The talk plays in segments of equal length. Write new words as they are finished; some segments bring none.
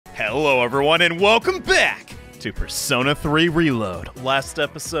Hello everyone and welcome back to Persona 3 Reload. Last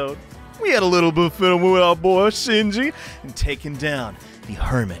episode, we had a little bit of fun with our boy Shinji and taking down the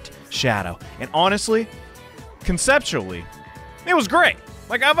Hermit Shadow. And honestly, conceptually, it was great.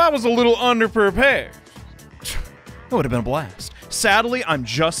 Like, I was a little underprepared. It would have been a blast. Sadly, I'm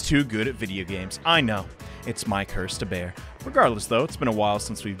just too good at video games. I know. It's my curse to bear. Regardless, though, it's been a while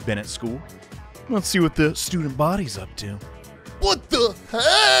since we've been at school. Let's see what the student body's up to. What the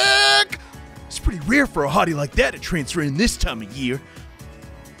heck? It's pretty rare for a hottie like that to transfer in this time of year.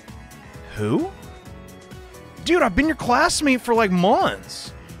 Who? Dude, I've been your classmate for like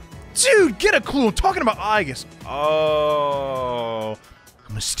months. Dude, get a clue. I'm talking about Aigis. Oh.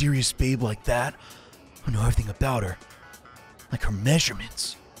 A mysterious babe like that? I know everything about her. Like her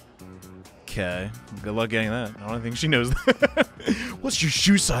measurements. Okay. Good luck getting that. I don't think she knows that. What's your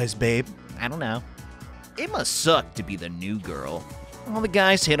shoe size, babe? I don't know. It must suck to be the new girl. All the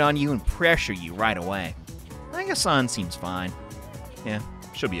guys hit on you and pressure you right away. I guess An seems fine. Yeah,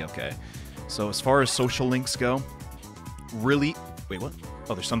 she'll be okay. So as far as social links go, really... Wait, what?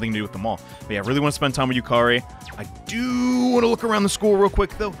 Oh, there's something to do with the mall. But yeah, I really want to spend time with Yukari. I do want to look around the school real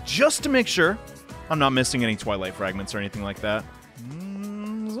quick, though, just to make sure I'm not missing any Twilight fragments or anything like that.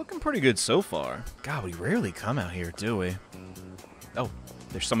 It's looking pretty good so far. God, we rarely come out here, do we? Oh,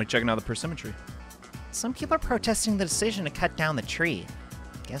 there's somebody checking out the persimetry. Some people are protesting the decision to cut down the tree.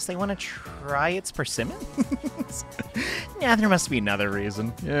 Guess they want to try its persimmons? Yeah, there must be another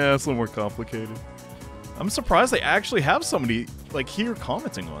reason. Yeah, it's a little more complicated. I'm surprised they actually have somebody, like, here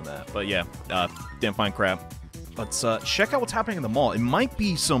commenting on that. But yeah, didn't find crap. Let's check out what's happening in the mall. It might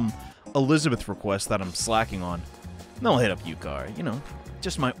be some Elizabeth requests that I'm slacking on. Then I'll hit up Yukari, you know,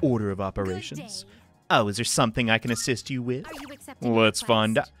 just my order of operations. Oh, is there something I can assist you with? Let's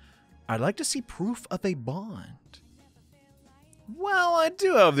find out. I'd like to see proof of a bond. Well, I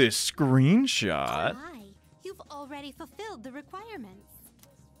do have this screenshot. Hi, you've already fulfilled the requirements.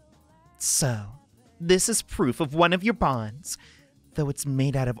 So, this is proof of one of your bonds. Though it's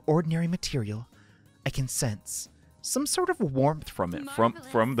made out of ordinary material, I can sense some sort of warmth from it.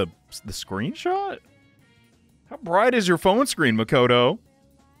 From the screenshot? How bright is your phone screen, Makoto?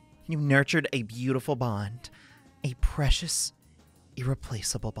 You nurtured a beautiful bond. A precious,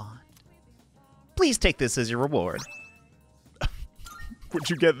 irreplaceable bond. Please take this as your reward. Where'd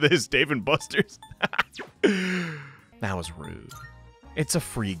you get this, Dave & Buster's? That was rude. It's a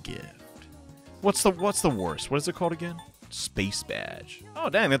free gift. What's the worst? What is it called again? Space badge. Oh,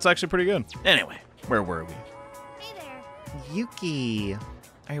 dang, that's actually pretty good. Anyway, where were we? Hey there. Yuki.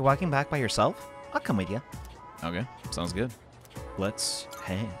 Are you walking back by yourself? I'll come with you. Okay, sounds good. Let's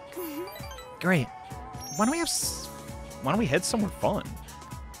hang. Great. Why don't we head somewhere fun?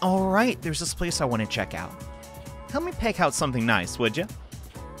 All right, there's this place I want to check out. Help me pick out something nice, would you?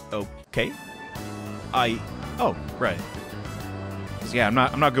 Okay. Oh, right. Yeah, I'm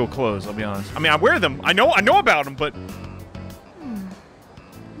not good with clothes, I'll be honest. I mean, I wear them. I know about them, but...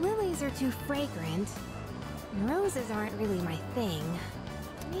 Lilies are too fragrant. Roses aren't really my thing.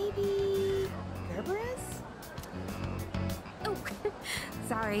 Maybe... Gerberas? Oh,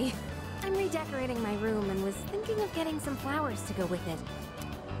 sorry. I'm redecorating my room and was thinking of getting some flowers to go with it.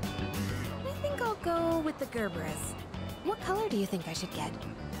 I think I'll go with the Gerberas. What color do you think I should get?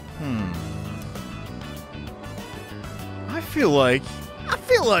 I feel like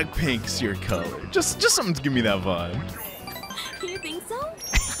pink's your color. Just something to give me that vibe. You think so?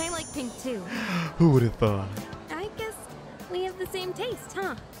 I like pink too. Who would have thought? I guess we have the same taste,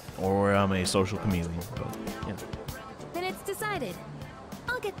 huh? Or I'm a social chameleon, but yeah. Then it's decided.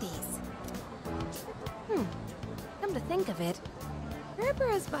 I'll get these. Come to think of it,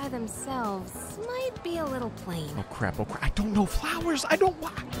 Gerberas by themselves might be a little plain. Oh crap, I don't know flowers, I don't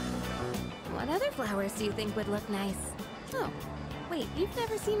want... What other flowers do you think would look nice? Oh, wait, you've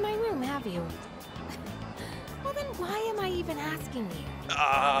never seen my room, have you? Well then why am I even asking you?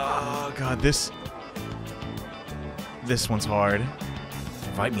 Oh god, this one's hard.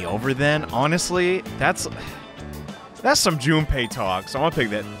 Invite me over then? Honestly, that's some Junpei talk, so I'm gonna pick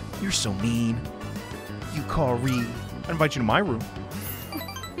that. You're so mean. Yukari. I invite you to my room.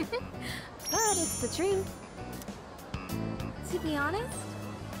 But it's the truth. To be honest,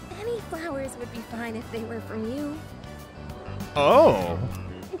 any flowers would be fine if they were from you. Oh.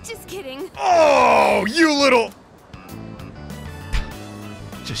 Just kidding. Oh, you little...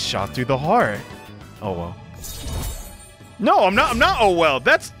 Just shot through the heart. Oh well. No, I'm not oh well.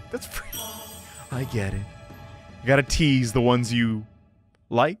 That's pretty... I get it. You gotta tease the ones you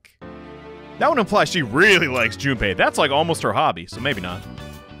like. That would imply she really likes Junpei. That's like almost her hobby, so maybe not.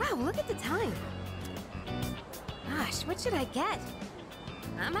 Wow, look at the time. Gosh, what should I get?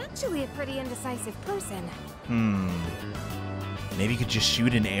 I'm actually a pretty indecisive person. Maybe you could just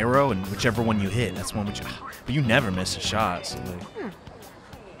shoot an arrow and whichever one you hit, that's one which. But you never miss a shot, so like.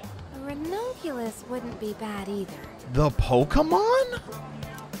 A ranunculus wouldn't be bad either. The Pokemon?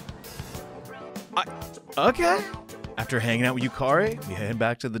 Okay. After hanging out with Yukari, we head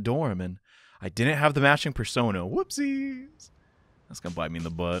back to the dorm, and I didn't have the matching persona. Whoopsies. That's gonna bite me in the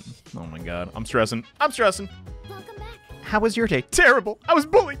butt. Oh my god. I'm stressing. Welcome back. How was your day? Terrible. I was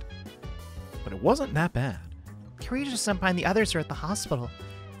bullied. But it wasn't that bad. Kirito-senpai and the others are at the hospital,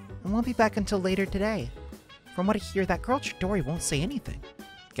 and won't be back until later today. From what I hear, that girl Chidori won't say anything.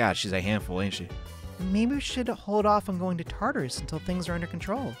 God, she's a handful, ain't she? Maybe we should hold off on going to Tartarus until things are under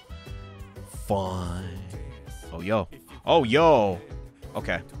control. Fine. Oh, yo. Oh, yo.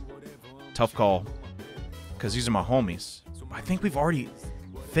 Okay. Tough call. Because these are my homies. I think we've already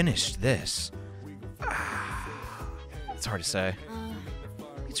finished this. It's hard to say.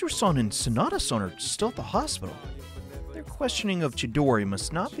 Mitsuru-san and Sanada-san are still at the hospital. Their questioning of Chidori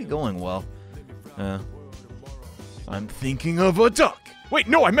must not be going well. I'm thinking of a duck. Wait,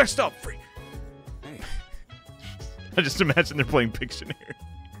 no, I messed up. Freak. I just imagine they're playing Pictionary.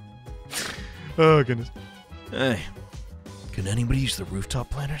 Oh, goodness. Hey, can anybody use the rooftop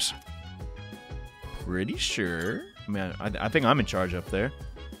planners? Pretty sure. I mean, I think I'm in charge up there.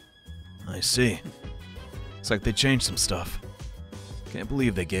 I see. Looks like they changed some stuff. Can't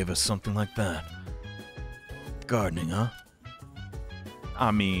believe they gave us something like that. Gardening, huh?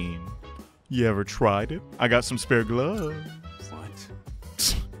 I mean, you ever tried it? I got some spare gloves.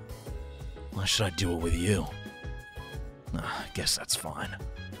 What? Why should I do it with you? I guess that's fine.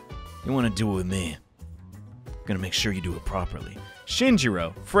 You want to do it with me? I'm gonna make sure you do it properly.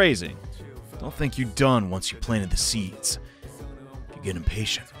 Shinjiro, phrasing. Don't think you're done once you planted the seeds. If you get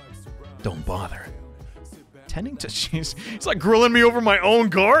impatient, don't bother. Tending to it's like grilling me over my own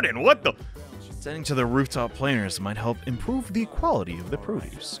garden. What the? Tending to the rooftop planters might help improve the quality of the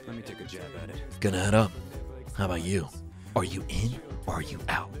produce. Let me take a jab at it. Gonna head up. How about you? Are you in or are you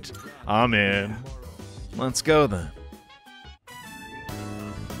out? I'm in. Let's go then.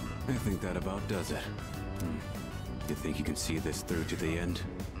 I think that about does it. You think you can see this through to the end?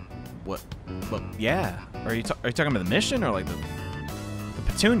 What? Well, yeah. Are you talking about the mission or like the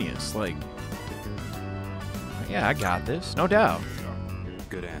petunias? Like, yeah, I got this, no doubt.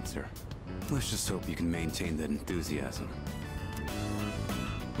 Good answer. Let's just hope you can maintain that enthusiasm.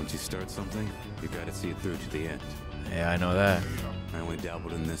 Once you start something, you gotta see it through to the end. Yeah, I know that. I only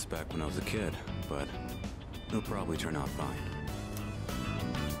dabbled in this back when I was a kid, but it'll probably turn out fine.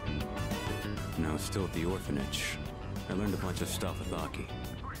 When I was still at the orphanage, I learned a bunch of stuff with Aki.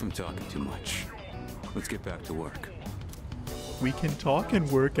 I'm talking too much. Let's get back to work. We can talk and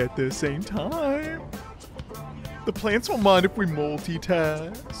work at the same time. The plants won't mind if we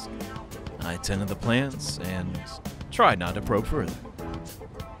multitask. I tend to the plants and try not to probe further.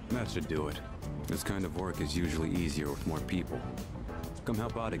 That should do it. This kind of work is usually easier with more people. Come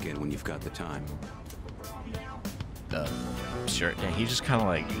help out again when you've got the time. Sure. Yeah, he just kind of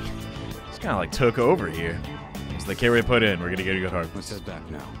like took over here. He's like, "Carry put in. We're gonna get a good harvest." Let's head back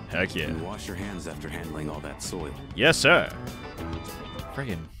now. Heck yeah. And wash your hands after handling all that soil. Yes, sir.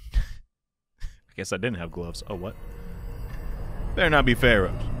 Friggin'. I guess I didn't have gloves. Oh, what? Better not be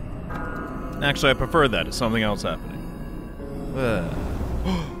pharaohs. Actually, I prefer that to something else happening.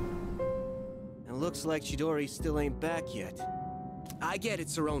 It looks like Chidori still ain't back yet. I get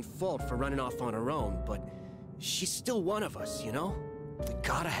it's her own fault for running off on her own, but she's still one of us, you know? We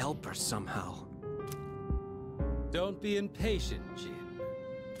gotta help her somehow. Don't be impatient, Jin.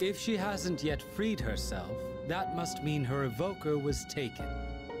 If she hasn't yet freed herself, that must mean her evoker was taken.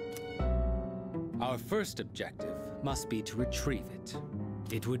 Our first objective must be to retrieve it.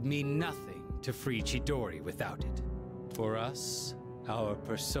 It would mean nothing to free Chidori without it. For us, our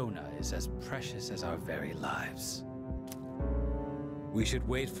persona is as precious as our very lives. We should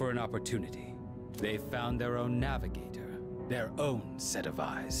wait for an opportunity. They've found their own navigator, their own set of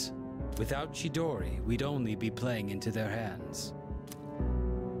eyes. Without Chidori, we'd only be playing into their hands.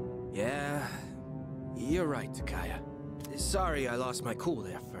 Yeah, you're right, Takaya. Sorry I lost my cool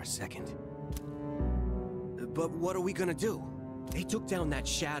there for a second. But what are we gonna do? They took down that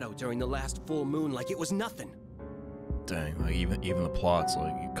shadow during the last full moon like it was nothing. Dang, like even the plot's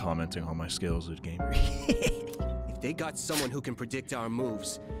like you commenting on my skills at game. If they got someone who can predict our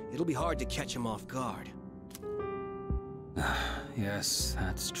moves, it'll be hard to catch them off guard. Yes,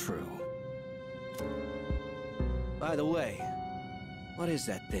 that's true. By the way, what is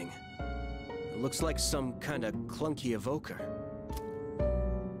that thing? It looks like some kind of clunky evoker.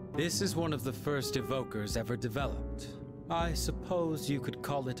 This is one of the first evokers ever developed. I suppose you could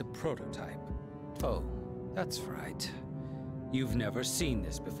call it a prototype. Oh, that's right. You've never seen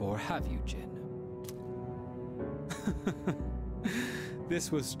this before, have you, Jin? This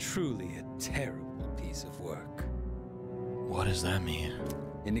was truly a terrible piece of work. What does that mean?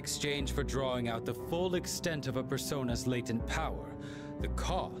 In exchange for drawing out the full extent of a persona's latent power, the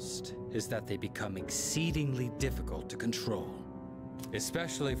cost is that they become exceedingly difficult to control.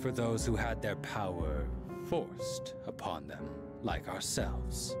 Especially for those who had their power forced upon them, like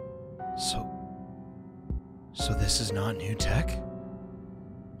ourselves. So this is not new tech?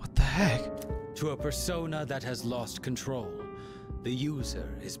 What the heck? To a persona that has lost control, the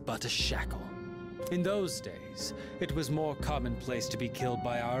user is but a shackle. In those days, it was more commonplace to be killed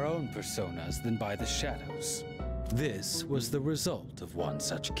by our own personas than by the shadows. This was the result of one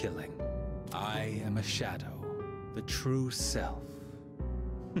such killing. I am a shadow, the true self.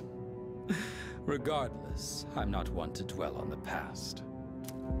 Regardless, I'm not one to dwell on the past.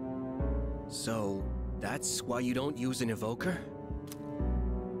 So, that's why you don't use an evoker?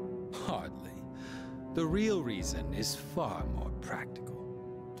 Hardly. The real reason is far more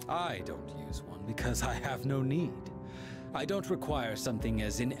practical. I don't use one because I have no need. I don't require something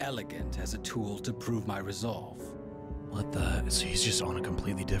as inelegant as a tool to prove my resolve. What the? So he's just on a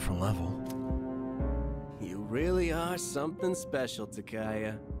completely different level. You really are something special,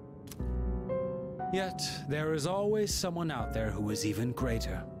 Takaya. Yet, there is always someone out there who is even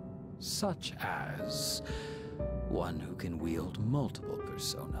greater. Such as one who can wield multiple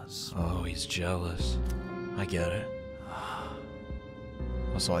personas. Oh, he's jealous. I get it.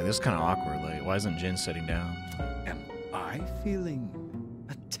 Also, like, this is kind of awkward. Like, why isn't Jin sitting down? Am I feeling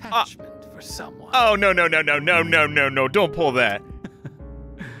attachment for someone? Oh, no. Don't pull that.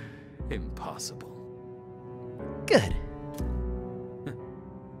 Impossible. Good.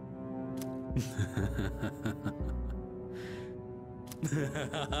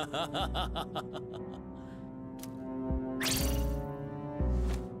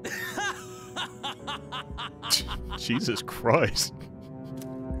 Jesus Christ.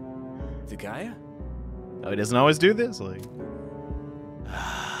 Takaya? Oh, he doesn't always do this? Like...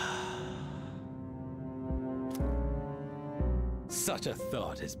 Such a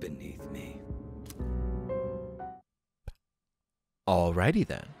thought is beneath me. Alrighty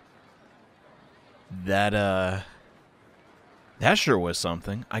then. That sure was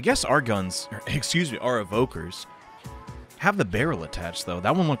something. I guess our guns, or, excuse me, our evokers, have the barrel attached, though.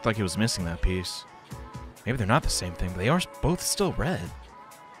 That one looked like it was missing that piece. Maybe they're not the same thing, but they are both still red.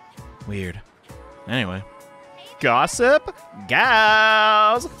 Weird. Anyway. Gossip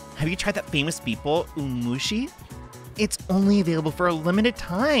Gals! Have you tried that famous people, umushi? It's only available for a limited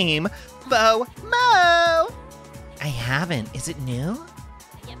time. FOMO! I haven't. Is it new?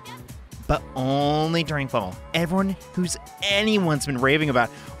 But only during fall. Anyone's been raving about.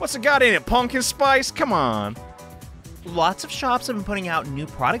 What's it got in it? Pumpkin spice? Come on. Lots of shops have been putting out new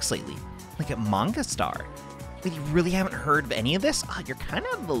products lately, like at Manga Star. But you really haven't heard of any of this? Oh, you're kind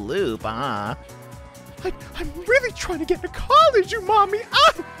of in the loop, huh? I'm really trying to get into college, you mommy.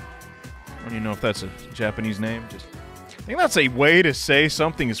 Ah! I don't even know if that's a Japanese name. I think that's a way to say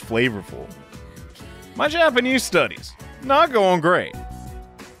something is flavorful. My Japanese studies, not going great.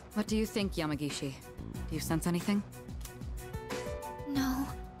 What do you think, Yamagishi? Do you sense anything? No.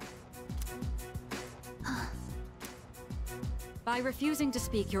 By refusing to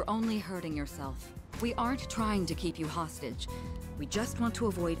speak, you're only hurting yourself. We aren't trying to keep you hostage. We just want to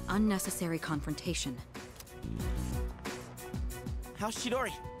avoid unnecessary confrontation. How's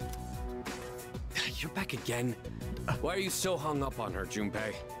Chidori? You're back again. Why are you so hung up on her,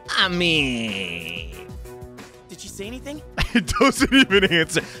 Junpei? I mean... Did she say anything? It doesn't even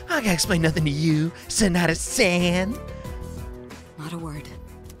answer. I gotta explain nothing to you, Sonata-san. Not a word.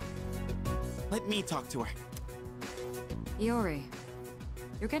 Let me talk to her. Iori,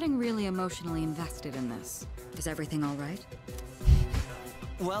 you're getting really emotionally invested in this. Is everything all right?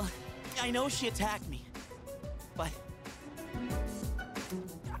 Well, I know she attacked me, but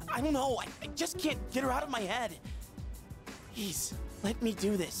I don't know. I just can't get her out of my head. Please, let me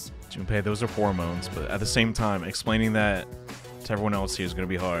do this. Junpei, those are hormones, but at the same time, explaining that to everyone else here is going to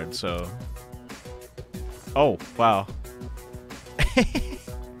be hard, so... Oh, wow.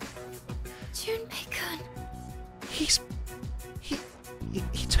 Junpei-kun.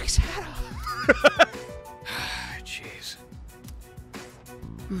 He took his hat off. Jeez.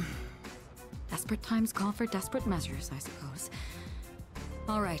 Desperate times call for desperate measures, I suppose.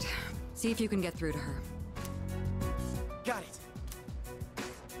 All right, see if you can get through to her. Got it.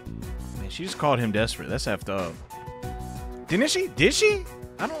 Man, she just called him desperate. That's effed up. Didn't she? Did she?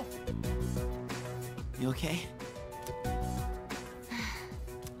 I don't... You okay?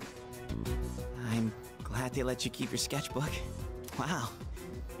 Forgot they let you keep your sketchbook. Wow.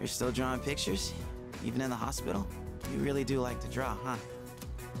 You're still drawing pictures? Even in the hospital? You really do like to draw, huh?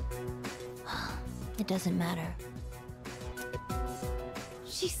 It doesn't matter.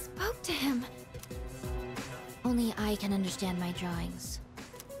 She spoke to him. Only I can understand my drawings.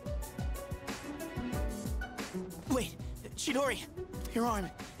 Wait, Chidori, your arm,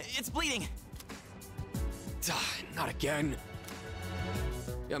 it's bleeding. Not again.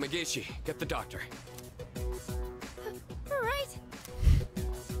 Yamagishi, get the doctor. Right.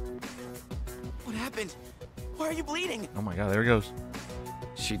 What happened? Why are you bleeding? Oh my god, there he goes.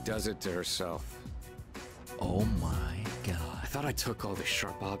 She does it to herself. Oh my god. I thought I took all the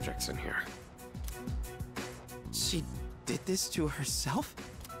sharp objects in here. She did this to herself?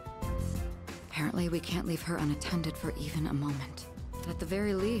 Apparently, we can't leave her unattended for even a moment. But at the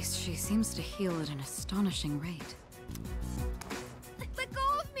very least, she seems to heal at an astonishing rate. Let go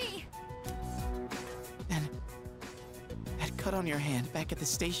of me! And that cut on your hand back at the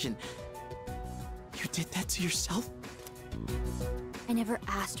station. You did that to yourself? I never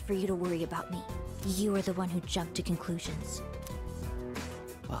asked for you to worry about me. You are the one who jumped to conclusions.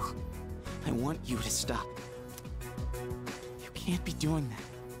 Well, I want you to stop. You can't be doing that.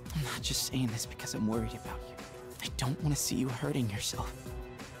 I'm not just saying this because I'm worried about you. I don't want to see you hurting yourself.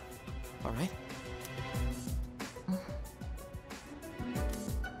 All right?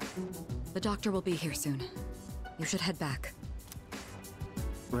 The doctor will be here soon. You should head back.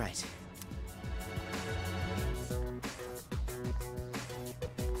 Right.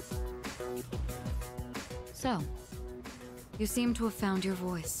 So, you seem to have found your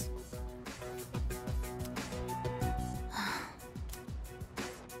voice.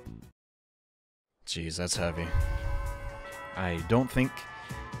 Jeez, that's heavy. I don't think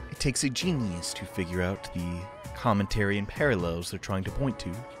it takes a genius to figure out the commentary and parallels they're trying to point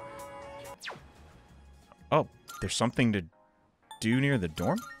to. Oh, there's something to do near the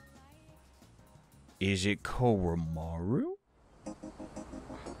dorm? Is it Koromaru?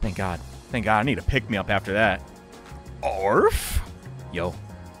 Thank God. Thank God, I need to pick me up after that. Arf? Yo.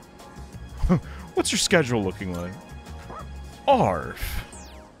 What's your schedule looking like? Arf.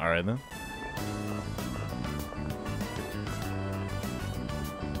 Alright then.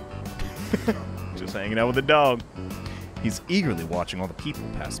 Just hanging out with the dog. He's eagerly watching all the people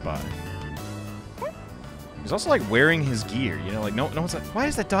pass by. He's also like wearing his gear, you know, like no one's like, why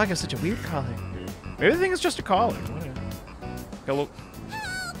does that dog have such a weird collar? Maybe they think it's just a collar. Whatever. Got a little...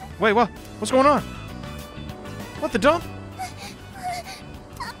 Wait, what? What's going on? What the dump?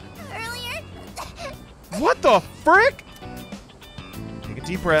 Earlier. What the frick? Take a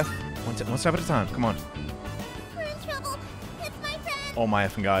deep breath. One step at a time. Come on. We're in trouble. It's my friend. Oh my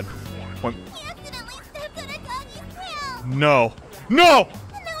effing god. One... He accidentally stepped on a doggy's trail. No. No!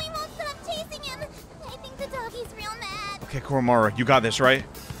 And now he won't stop chasing him. I think the doggy's real mad. Okay, Koromaru, you got this, right?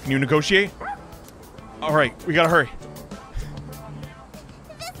 Can you negotiate? Alright, we gotta hurry.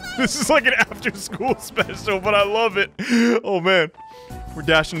 This is like an after-school special, but I love it. Oh man, we're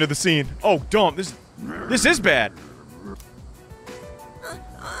dashing to the scene. Oh, dump! This is bad.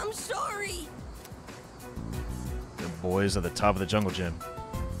 I'm sorry. The boys at the top of the jungle gym.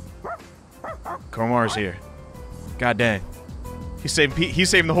 Koromaru's here. God dang, he's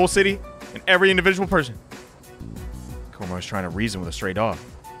saving the whole city and every individual person. Koromaru's trying to reason with a stray dog.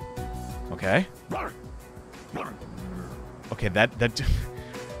 Okay. Okay, that.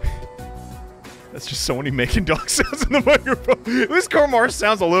 That's just somebody making dog sounds in the microphone. At least Koromaru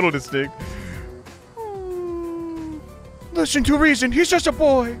sounds a little distinct. Listen to reason. He's just a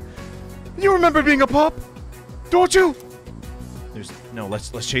boy. You remember being a pup, don't you? There's no.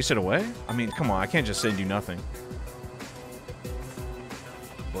 Let's chase it away. I mean, come on. I can't just say and do nothing.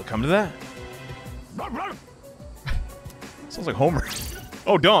 Will it come to that? Sounds like Homer.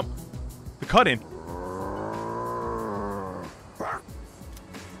 Oh, dump. The cut-in.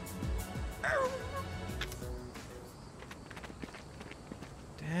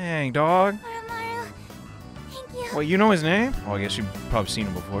 Dang, dog. Koromaru, thank you. Wait, you know his name? Oh, I guess you've probably seen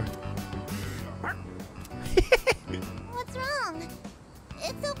him before. What's wrong?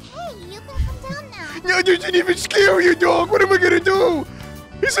 It's okay. You can come down now. No, doesn't even scare you, dog. What am I gonna do?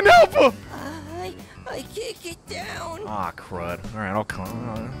 He's an alpha. I can't get down. Ah, crud. All right, I'll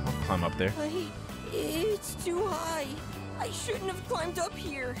climb up there. It's too high. I shouldn't have climbed up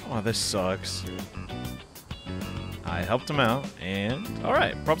here. Oh, this sucks. I helped him out, and all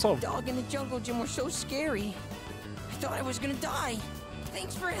right, problem solved. Dog and the jungle gym were so scary. I thought I was gonna die.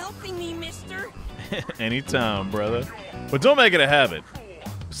 Thanks for helping me, mister. Anytime, brother. But don't make it a habit.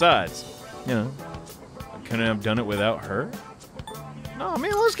 Besides, you know, I couldn't have done it without her. No, I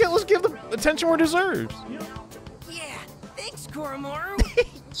mean, let's give the attention where it deserves. Yeah, thanks, Koromaru.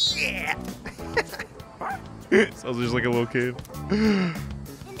 Yeah. Sounds just like a little kid. And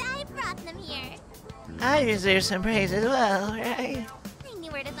I brought them here. I deserve some praise as well, right? I knew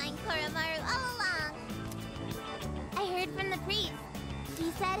where to find Koromaru all along. I heard from the priest.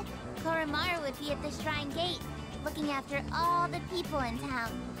 He said Koromaru would be at the shrine gate, looking after all the people in town.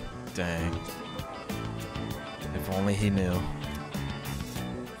 Dang. If only he knew.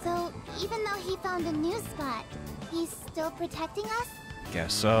 So, even though he found a new spot, he's still protecting us?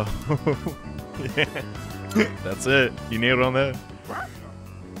 Guess so. Yeah. That's it. You nailed it on that.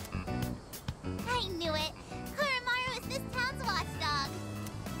 I knew it. Koromaru is this town's watchdog.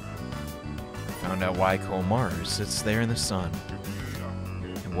 Found out why Komaru sits there in the sun.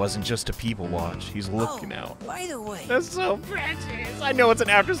 It wasn't just a people watch. He's looking out. By the way, That's so precious. I know it's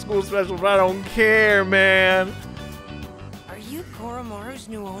an after-school special, but I don't care, man. are you Koromaru's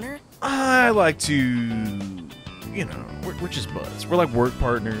new owner? I like to, you know, we're just buds. We're like work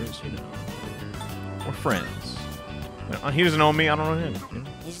partners, you know. We're friends. You know, he doesn't know me, I don't know him. You know?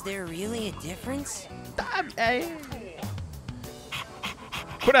 Is there really a difference?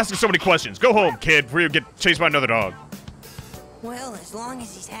 Quit asking so many questions. Go home, kid, before you get chased by another dog. Well, as long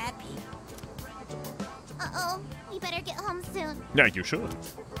as he's happy. Uh-oh, we better get home soon. Yeah, you should.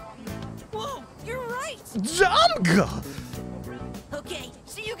 Whoa, you're right. Zamga! Okay,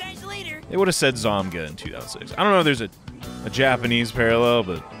 see you guys later. They would have said Zamga in 2006. I don't know if there's a Japanese parallel,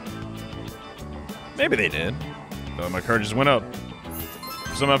 but maybe they did. But my courage just went up.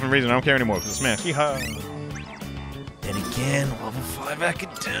 For some effing reason, I don't care anymore because it's Smash. Yeehaw. Then again, level 5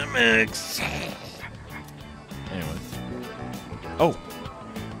 academics. Anyway. Oh.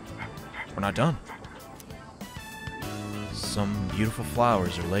 We're not done. Some beautiful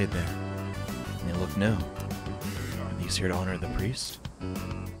flowers are laid there. And they look new. Are these here to honor the priest?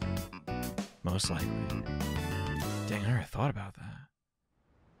 Most likely. Dang, I never thought about that.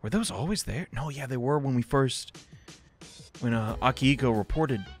 Were those always there? No, yeah, they were when when Akihiko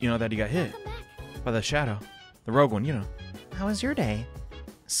reported, you know, that he got hit by the shadow. The rogue one, you know. How was your day?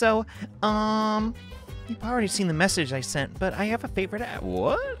 So, you've already seen the message I sent, but I have a favorite app.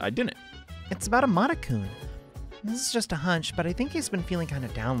 What? I didn't. It's about a Monokun. This is just a hunch, but I think he's been feeling kind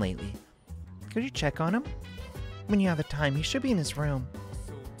of down lately. Could you check on him? When you have the time, he should be in his room.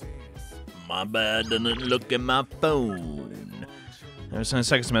 My bad, didn't look at my phone. Ever since the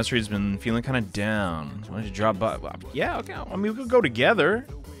second semester, he's been feeling kind of down. Why don't you drop by? Well, yeah, okay. I mean, we could go together.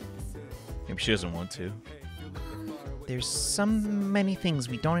 Maybe she doesn't want to. There's so many things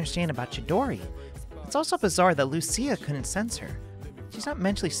we don't understand about Chidori. It's also bizarre that Lucia couldn't sense her. She's not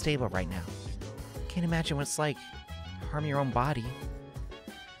mentally stable right now. Can't imagine what it's like to harm your own body.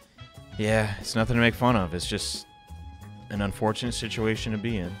 Yeah, it's nothing to make fun of. It's just an unfortunate situation to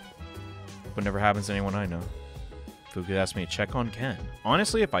be in. But never happens to anyone I know. Fuku asked me to check on Ken.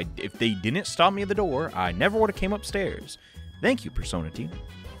 Honestly, if they didn't stop me at the door, I never would have came upstairs. Thank you, Persona Team.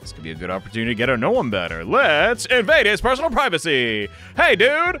 This could be a good opportunity to get to know him better. Let's invade his personal privacy. Hey,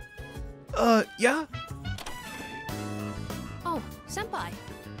 dude. Yeah? Oh, Senpai.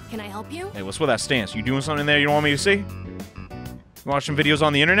 Can I help you? Hey, what's with that stance? You doing something there you don't want me to see? You watching videos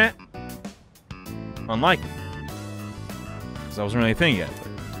on the internet? Unlikely. Because that wasn't really a thing yet.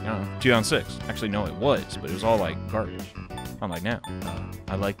 But, you know, 2006. Actually, no, it was. But it was all, like, garbage. Unlike now.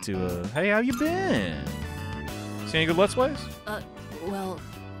 I'd like to, hey, how you been? See any good Let's Plays? Well,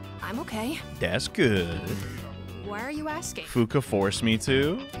 I'm okay. That's good. Why are you asking? Fuka forced me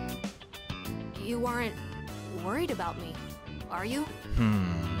to. You aren't worried about me, are you?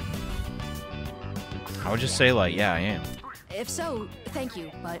 I would just say, like, yeah, I am. If so, thank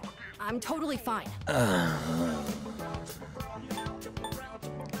you, but I'm totally fine. Well,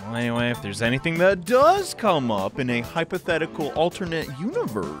 anyway, if there's anything that does come up in a hypothetical alternate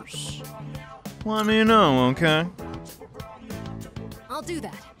universe, let me know, okay? I'll do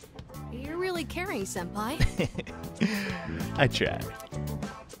that. You're really caring, Senpai. I tried.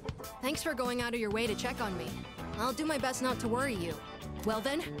 Thanks for going out of your way to check on me. I'll do my best not to worry you. Well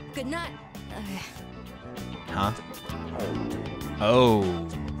then, good night. Huh? Oh.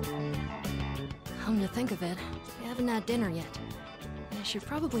 Come to think of it, we haven't had dinner yet. I should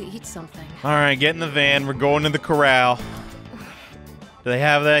probably eat something. All right, get in the van. We're going to the corral. Do they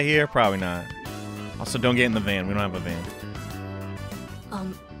have that here? Probably not. Also, don't get in the van. We don't have a van.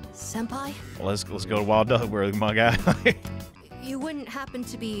 Senpai? Well, let's go to Wild Duck. Where my guy? You wouldn't happen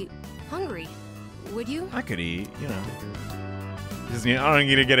to be hungry, would you? I could eat, you know. I don't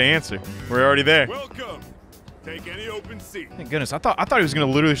need to get an answer. We're already there. Welcome. Take any open seat. Thank goodness. I thought he was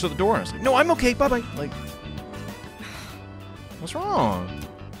gonna literally shut the door. And I was like, no, I'm okay. Bye bye. Like, What's wrong?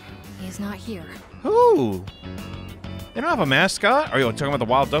 He's not here. Who? They don't have a mascot? Are you talking about the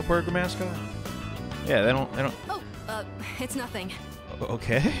Wild Duck Burger mascot? Yeah, they don't. Oh, it's nothing.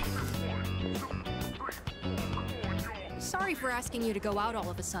 Okay. Sorry for asking you to go out all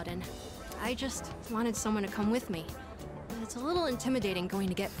of a sudden. I just wanted someone to come with me. It's a little intimidating going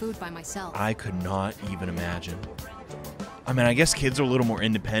to get food by myself. I could not even imagine. I mean, I guess kids are a little more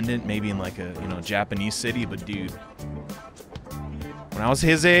independent, maybe in like a, Japanese city, but dude, when I was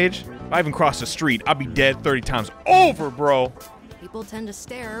his age, if I even crossed the street, I'd be dead 30 times over, bro. People tend to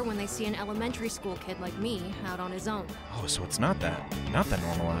stare when they see an elementary school kid like me out on his own. Oh, so it's not that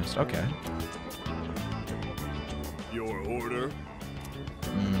normalized. Okay. Your order?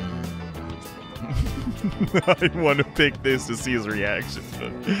 I want to pick this to see his reaction,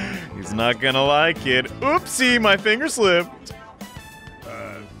 but he's not gonna like it. Oopsie, my finger slipped.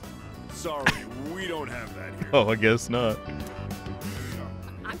 Sorry, we don't have that here. Oh, I guess not.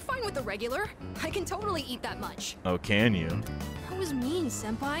 I'm fine with the regular. I can totally eat that much. Oh, can you? That was mean,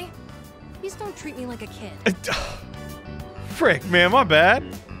 senpai. Please don't treat me like a kid. Frick, man, my bad.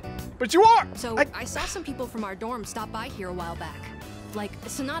 But you are! So, I saw some people from our dorm stop by here a while back. Like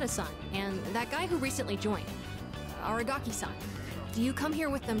Sonata-san and that guy who recently joined. Aragaki-san. Do you come here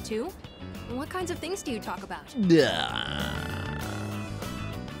with them too? What kinds of things do you talk about?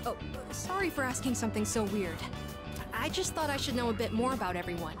 Oh, sorry for asking something so weird. I just thought I should know a bit more about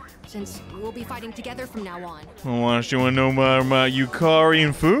everyone, since we'll be fighting together from now on. Well, why don't you want to know more about Yukari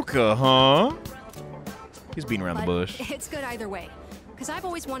and Fuka, huh? He's beating around the bush. It's good either way, because I've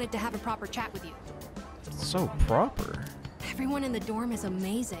always wanted to have a proper chat with you. So proper. Everyone in the dorm is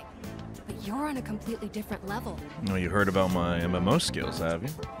amazing, but you're on a completely different level. Well, you heard about my MMO skills, have you?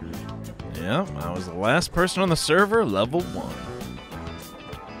 Yeah, I was the last person on the server, level 1.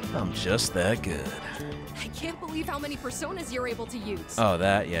 I'm just that good. I can't believe how many personas you're able to use. Oh,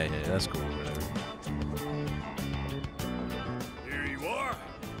 that? Yeah, that's cool, whatever. Here you are.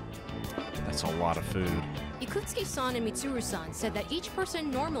 That's a lot of food. Ikutsuki-san and Mitsuru-san said that each person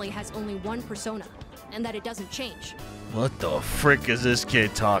normally has only one persona, and that it doesn't change. What the frick is this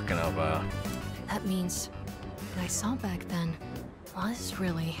kid talking about? That means what I saw back then was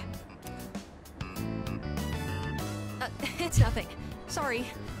really... it's nothing. Sorry.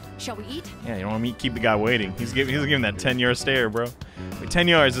 Shall we eat? Yeah, you don't want me to keep the guy waiting. He's giving that 10-yard stare, bro. Wait, 10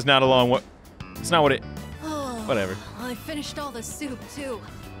 yards is not a long what? It's not what it... Whatever. I finished all the soup, too.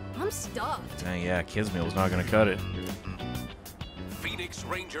 I'm stuffed. Dang, yeah, kids' meal's not gonna cut it. Phoenix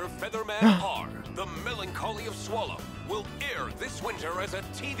Ranger Featherman R, The Melancholy of Swallow, will air this winter as a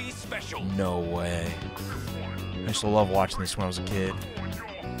TV special. No way. I used to love watching this when I was a kid.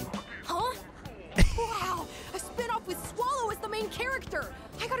 Huh? Wow! A spin-off with Swallow as the main character!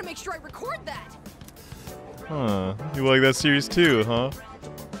 I gotta make sure I record that! Huh. You like that series too, huh?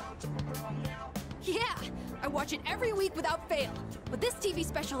 Yeah! I watch it every week without fail. But this TV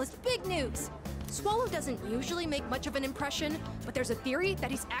special is big news. Swallow doesn't usually make much of an impression, but there's a theory that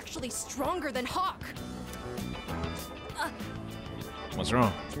he's actually stronger than Hawk. What's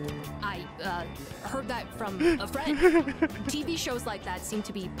wrong? I heard that from a friend. TV shows like that seem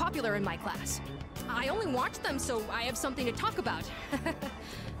to be popular in my class. I only watch them so I have something to talk about.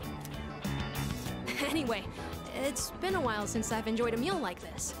 Anyway, it's been a while since I've enjoyed a meal like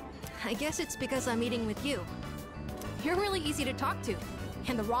this. I guess it's because I'm eating with you. You're really easy to talk to,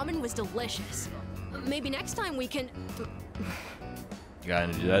 and the ramen was delicious. Maybe next time we can... You got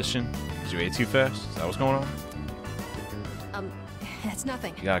indigestion? Because you ate too fast? Is that what's going on? It's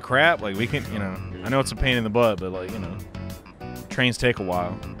nothing. You got a crap? Like, we can, I know it's a pain in the butt, but, like, trains take a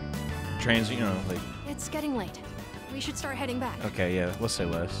while. Trains, like... It's getting late. We should start heading back. Okay, yeah, let's say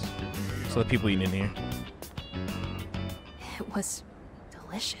less. So the people eating in here. It was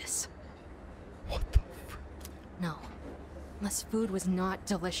delicious. What the frick? No. This food was not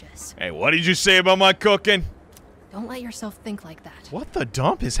delicious. Hey, what did you say about my cooking? Don't let yourself think like that. What the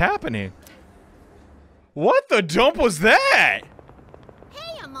dump is happening? What the dump was that?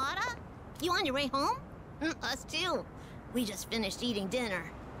 Hey, Amada. You on your way home? Us too. We just finished eating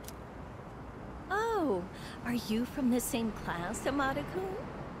dinner. Oh, are you from the same class, Amada-kun?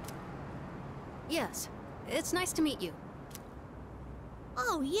 Yes. It's nice to meet you.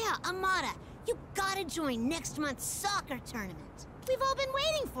 Oh yeah, Amada. You gotta join next month's soccer tournament. We've all been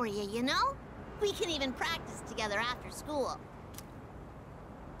waiting for you, you know? We can even practice together after school.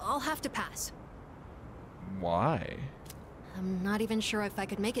 I'll have to pass. Why? I'm not even sure if I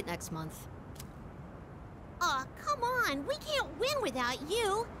could make it next month. Aw, come on. We can't win without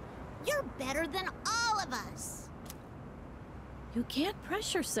you. You're better than all of us. You can't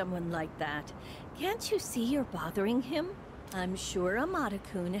pressure someone like that. Can't you see you're bothering him? I'm sure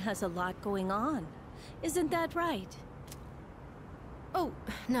Amada-kun has a lot going on. Isn't that right? Oh,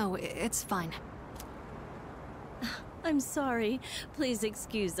 no, it's fine. I'm sorry. Please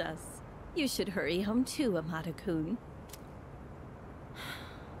excuse us. You should hurry home too, Amada-kun.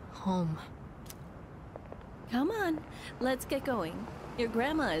 Home. Come on, let's get going. Your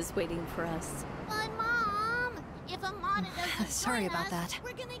grandma is waiting for us. But Mom, if Amada doesn't Sorry join about us, that.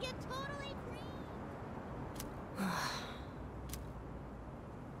 we're gonna get totally free.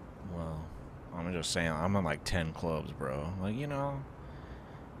 Well, I'm just saying, I'm in like 10 clubs, bro. Like, you know,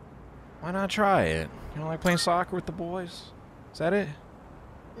 why not try it? You don't like playing soccer with the boys? Is that it?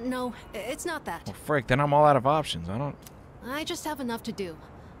 No, it's not that. Well, frick, then I'm all out of options. I just have enough to do.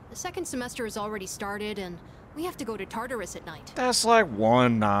 The second semester has already started, and we have to go to Tartarus at night. That's like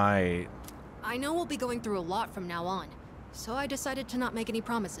one night. I know we'll be going through a lot from now on, so I decided to not make any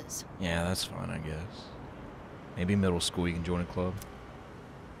promises. Yeah, that's fine, I guess. Maybe middle school you can join a club.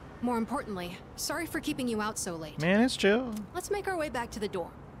 More importantly, sorry for keeping you out so late. Man, it's chill. Let's make our way back to the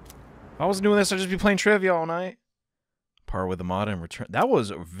dorm. If I wasn't doing this, I'd just be playing trivia all night. Par with Amada and return. That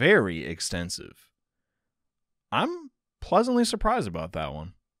was very extensive. I'm pleasantly surprised about that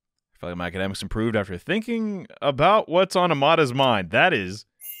one. I feel like my academics improved after thinking about what's on Amada's mind. That is...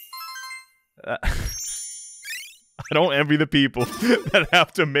 I don't envy the people that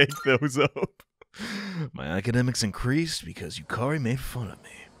have to make those up. My academics increased because Yukari made fun of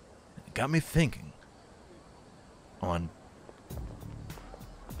me. It got me thinking on...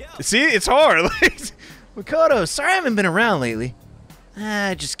 See, it's hard. Makoto, sorry I haven't been around lately.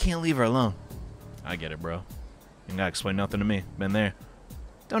 I just can't leave her alone. I get it, bro. You ain't gotta explain nothing to me. Been there.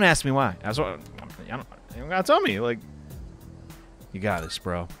 Don't ask me why. That's what... You don't gotta tell me. Like, you got this,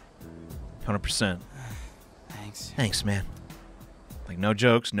 bro. 100%. Thanks. Thanks, man. Like, no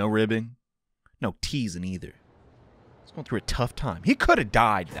jokes, no ribbing, no teasing either. He's going through a tough time. He could have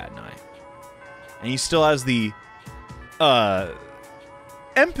died that night. And he still has the,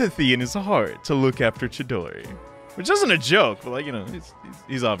 empathy in his heart to look after Chidori. Which isn't a joke, but, like, you know,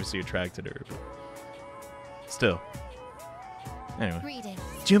 he's obviously attracted to her. But still. Anyway.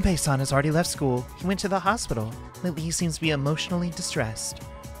 Junpei-san has already left school. He went to the hospital. Lately, he seems to be emotionally distressed.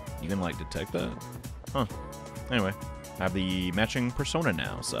 You can, like, detect that? Huh. Anyway, I have the matching persona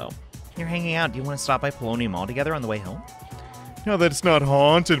now, so... You're hanging out. Do you want to stop by Polonium Mall together on the way home? Now that it's not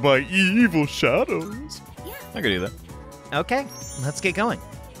haunted by evil shadows. Yeah. I could do that. Okay, let's get going.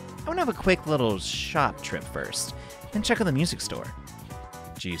 I want to have a quick little shop trip first, and check out the music store.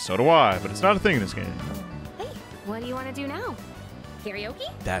 Gee, so do I, but it's not a thing in this game. Hey, what do you want to do now? Karaoke?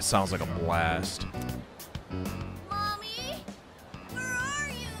 That sounds like a blast. Mommy, where are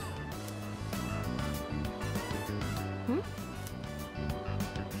you?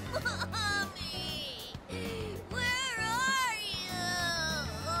 Mommy, where are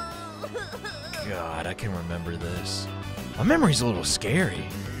you? God, I can remember this. My memory's a little scary.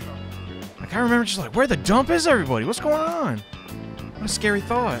 Like, I remember just like, where the dump is everybody? What's going on? What a scary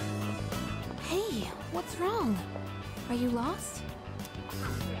thought. Hey, what's wrong? Are you lost?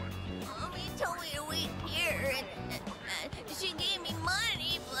 Mommy told me to wait here, and she gave me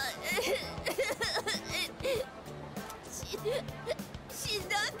money, but she's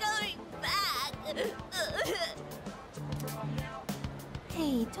not coming back.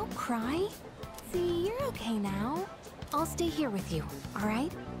 Hey, don't cry. See, you're okay now. I'll stay here with you, all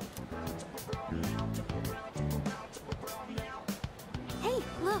right? Hey,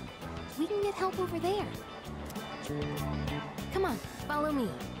 look. We can get help over there. Come on, follow me.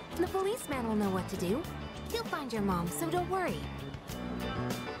 The policeman will know what to do. He'll find your mom, so don't worry.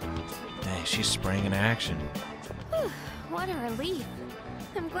 Hey, she's spraying in action. Whew, what a relief.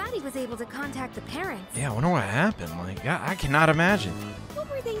 I'm glad he was able to contact the parents. Yeah, I wonder what happened. Like, I cannot imagine. What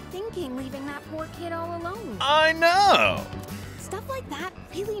were they thinking, leaving that poor kid all alone? I know! Stuff like that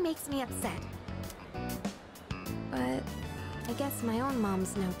really makes me upset. But I guess my own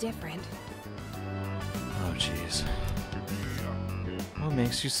mom's no different. Oh, jeez. What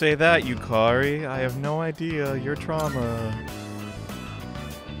makes you say that, Yukari? I have no idea. Your trauma.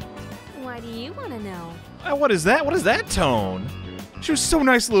 Why do you want to know? What is that? What is that tone? She was so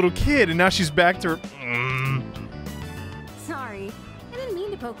nice little kid, and now she's back to her... Sorry. I didn't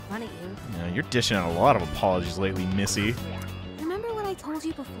mean to poke fun at you. Yeah, you're dishing out a lot of apologies lately, Missy. Remember what I told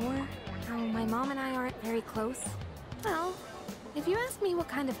you before? How my mom and I aren't very close? Well, if you ask me what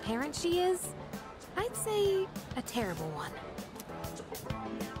kind of parent she is, I'd say a terrible one.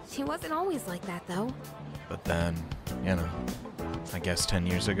 She wasn't always like that, though. But then, you know, I guess 10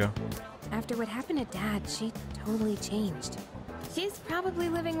 years ago. After what happened to Dad, she totally changed. She's probably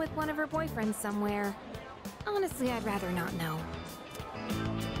living with one of her boyfriends somewhere. Honestly, I'd rather not know.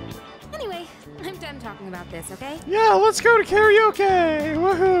 Anyway, I'm done talking about this, okay? Yeah, let's go to karaoke!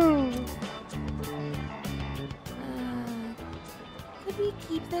 Woohoo! Could we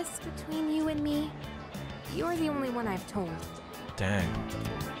keep this between you and me? You're the only one I've told. Dang.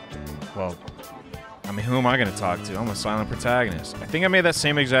 Well, I mean, who am I gonna talk to? I'm a silent protagonist. I think I made that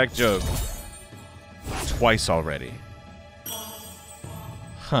same exact joke twice already.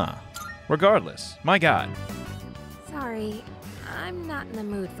 Huh. Regardless, my god. Sorry, I'm not in the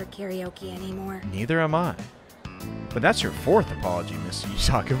mood for karaoke anymore. Neither am I. But that's your fourth apology, Miss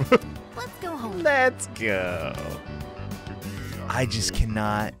Yusakova. Let's go home. Let's go. I just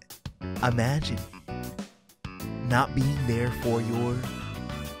cannot imagine not being there for your,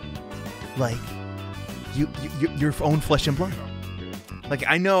 like, your own flesh and blood. Like,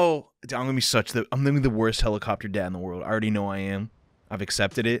 I know I'm gonna be the worst helicopter dad in the world. I already know I am. I've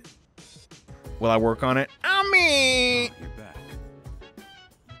accepted it. Will I work on it? I mean,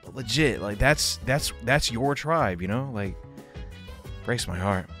 legit, like that's your tribe, you know? Like, breaks my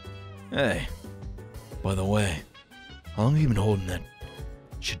heart. Hey, by the way, how long have you been holding that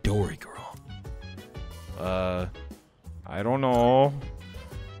Chidori girl? I don't know.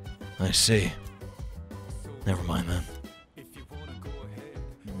 I see. Never mind then.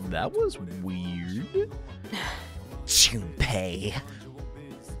 That was weird. Junpei.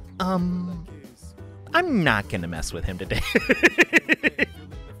 I'm not gonna mess with him today.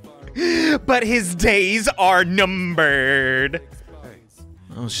 But his days are numbered.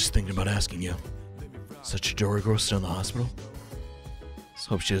 I was just thinking about asking you. Is that Chidori girl still in the hospital? Let's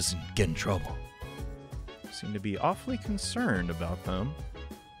hope she doesn't get in trouble. Seem to be awfully concerned about them.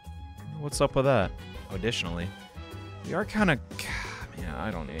 What's up with that? Additionally, we are kind of, man,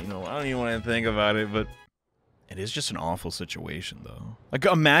 I don't even want to think about it, but it is just an awful situation, though. Like,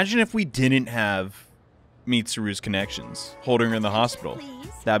 imagine if we didn't have Mitsuru's connections holding her in the hospital.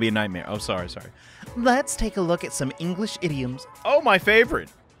 That'd be a nightmare. Oh, sorry. Let's take a look at some English idioms. Oh, my favorite.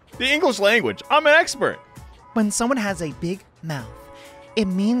 The English language. I'm an expert. When someone has a big mouth, it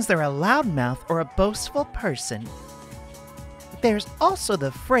means they're a loudmouth or a boastful person. There's also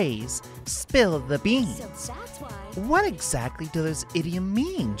the phrase, spill the beans. So that's why. What exactly do those idioms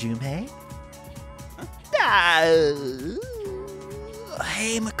mean, Junpei?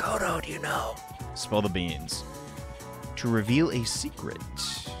 Hey, Makoto, do you know? Spill the beans. To reveal a secret.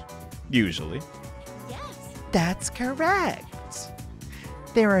 Usually. Yes. That's correct.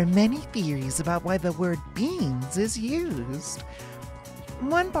 There are many theories about why the word beans is used.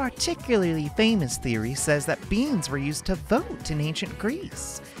 One particularly famous theory says that beans were used to vote in ancient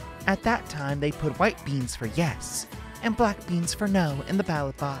Greece. At that time, they put white beans for yes, and black beans for no in the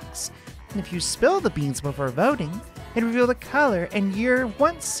ballot box. And if you spill the beans before voting, it reveals the color and your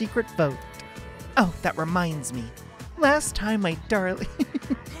once secret vote. Oh, that reminds me. Last time, my darling.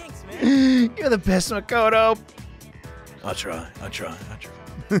 Thanks, man. You're the best, Makoto. I'll try.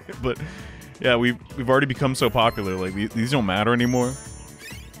 But yeah, we've already become so popular. Like, these don't matter anymore.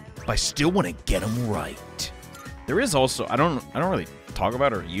 But I still want to get them right. There is also, I don't really talk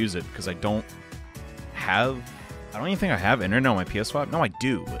about it or use it because I don't even think I have internet on my PS5. No, I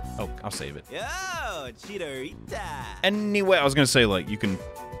do, but oh, I'll save it. Yo, Chidorita. Anyway, I was gonna say, like, you can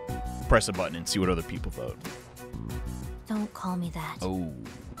press a button and see what other people vote. Don't call me that. Oh,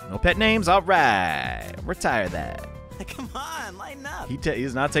 no pet names. All right, retire that. Come on, lighten up.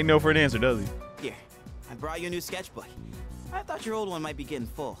 He's not taking no for an answer, does he? Here, I brought you a new sketchbook. I thought your old one might be getting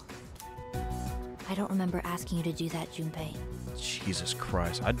full. I don't remember asking you to do that, Junpei. Jesus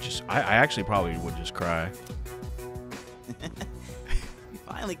Christ, I actually probably would just cry. You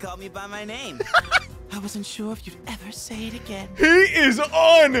finally called me by my name. I wasn't sure if you'd ever say it again. He is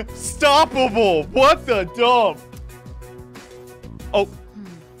unstoppable. What the dump? Oh,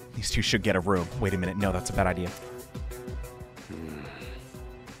 these two should get a room. Wait a minute, no, that's a bad idea.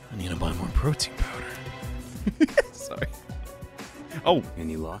 I need to buy more protein powder. Sorry. Oh.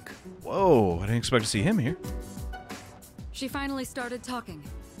 Any luck? Whoa, I didn't expect to see him here. She finally started talking,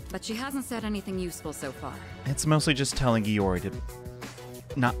 but she hasn't said anything useful so far. It's mostly just telling Giori to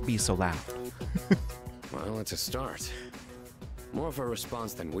not be so loud. Well, it's a start. More of a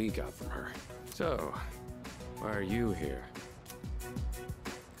response than we got from her. So, why are you here?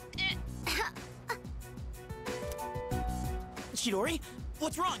 Chidori,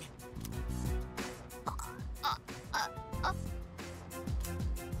 what's wrong?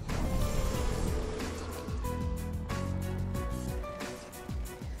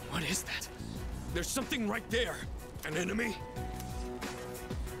 What is that? There's something right there. An enemy?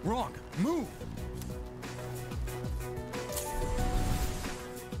 Wrong. Move!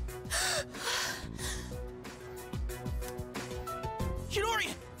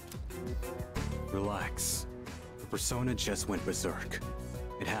 Relax. Her persona just went berserk.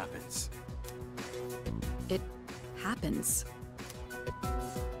 It happens. It happens.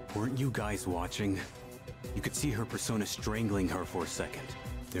 Weren't you guys watching? You could see her persona strangling her for a second.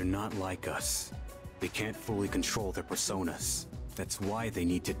 They're not like us. They can't fully control their personas. That's why they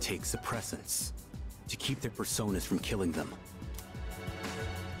need to take suppressants. To keep their personas from killing them.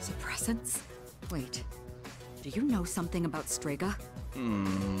 Suppressants? Wait. Do you know something about Strega?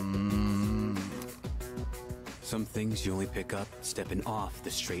 Some things you only pick up stepping off the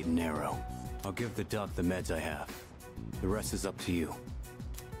straight and narrow. I'll give the duck the meds I have. The rest is up to you.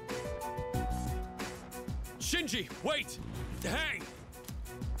 Shinji, wait! Hey!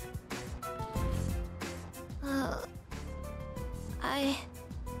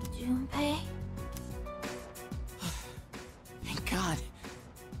 Junpei? Thank God.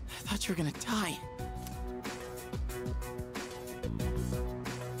 I thought you were gonna die.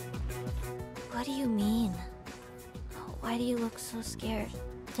 What do you mean? Why do you look so scared?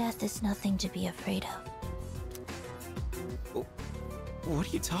 Death is nothing to be afraid of. What are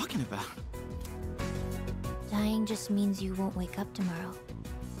you talking about? Dying just means you won't wake up tomorrow.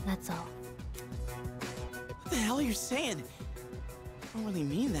 That's all. What the hell are you saying? You don't really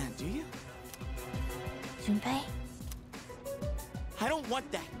mean that, do you? Junpei? I don't want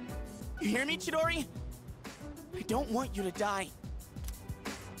that. You hear me, Chidori? I don't want you to die.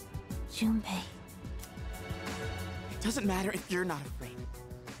 Junpei. It doesn't matter if you're not afraid.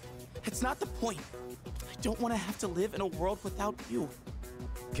 That's not the point. I don't want to have to live in a world without you.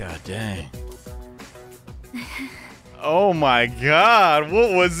 God dang. Oh my God!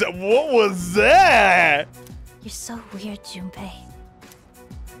 What was that? You're so weird, Junpei.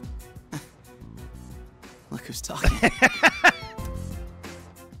 Look who's talking.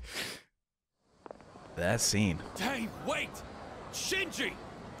 That scene. Dang, wait! Shinji!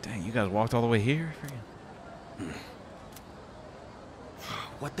 Dang, you guys walked all the way here?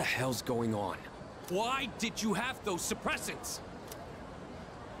 What the hell's going on? Why did you have those suppressants?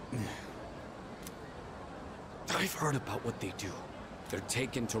 I've heard about what they do. They're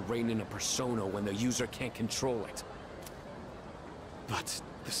taken to rein in a persona when the user can't control it. But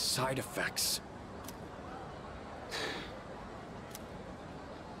the side effects...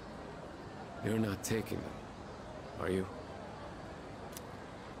 You're not taking them, are you?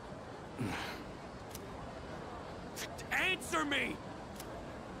 Answer me!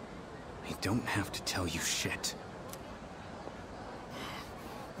 I don't have to tell you shit.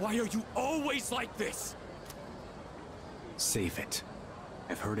 Why are you always like this? Save it.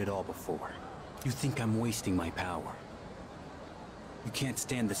 I've heard it all before. You think I'm wasting my power. You can't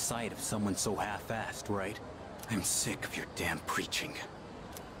stand the sight of someone so half-assed, right? I'm sick of your damn preaching.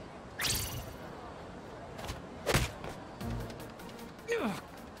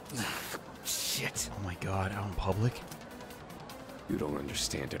 Shit. Oh my God, out in public? You don't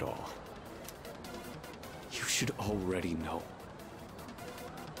understand at all. You should already know.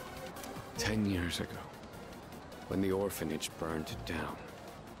 10 years ago, when the orphanage burned down,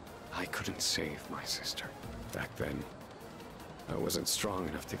 I couldn't save my sister. Back then, I wasn't strong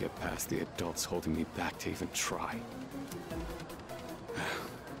enough to get past the adults holding me back to even try.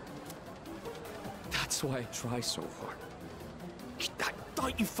 That's why I try so hard. I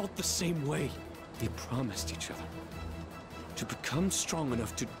thought you felt the same way. We promised each other to become strong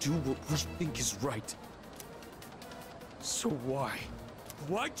enough to do what we think is right. So why?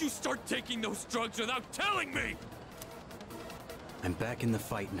 Why'd you start taking those drugs without telling me? I'm back in the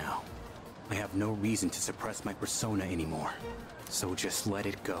fight now. I have no reason to suppress my persona anymore. So just let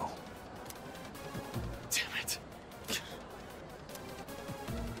it go. Damn it.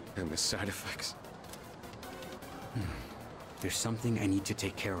 And the side effects? There's something I need to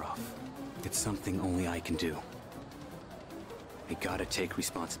take care of. It's something only I can do. I gotta take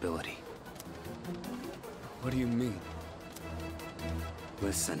responsibility. What do you mean?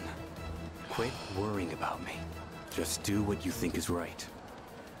 Listen, quit worrying about me. Just do what you think is right.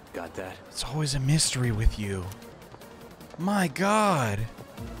 Got that? It's always a mystery with you. My God.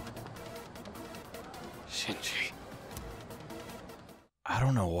 Shinji. I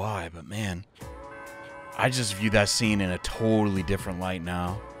don't know why, but man, I just view that scene in a totally different light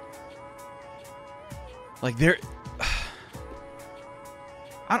now. Like there,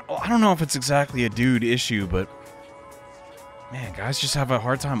 I don't know if it's exactly a dude issue, but man, guys just have a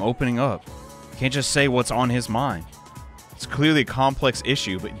hard time opening up. Can't just say what's on his mind. It's clearly a complex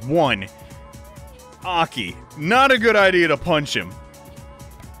issue, but one, Aki, not a good idea to punch him.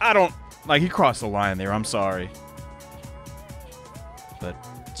 He crossed the line there, I'm sorry. But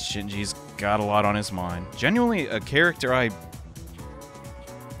Shinji's got a lot on his mind. Genuinely a character I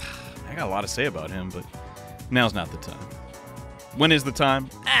I got a lot to say about him, but now's not the time. When is the time?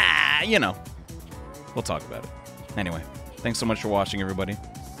 You know. We'll talk about it. Anyway, thanks so much for watching, everybody.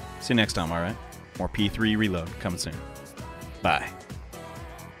 See you next time, alright? More P3 Reload coming soon. Bye.